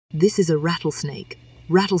This is a rattlesnake.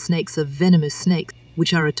 Rattlesnakes are venomous snakes,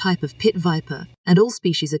 which are a type of pit viper, and all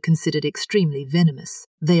species are considered extremely venomous.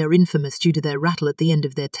 They are infamous due to their rattle at the end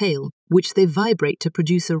of their tail, which they vibrate to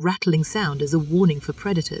produce a rattling sound as a warning for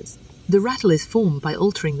predators. The rattle is formed by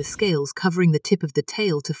altering the scales covering the tip of the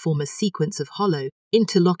tail to form a sequence of hollow,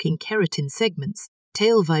 interlocking keratin segments.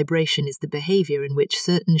 Tail vibration is the behavior in which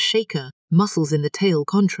certain shaker muscles in the tail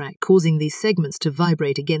contract, causing these segments to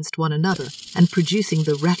vibrate against one another and producing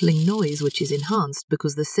the rattling noise, which is enhanced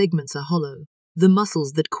because the segments are hollow. The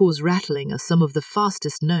muscles that cause rattling are some of the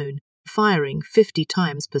fastest known, firing 50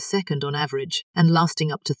 times per second on average and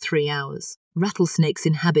lasting up to 3 hours. Rattlesnakes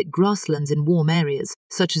inhabit grasslands in warm areas,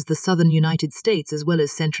 such as the southern United States as well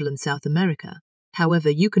as Central and South America. However,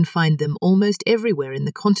 you can find them almost everywhere in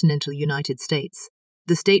the continental United States.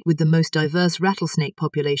 The state with the most diverse rattlesnake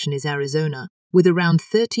population is Arizona, with around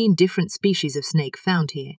 13 different species of snake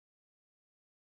found here.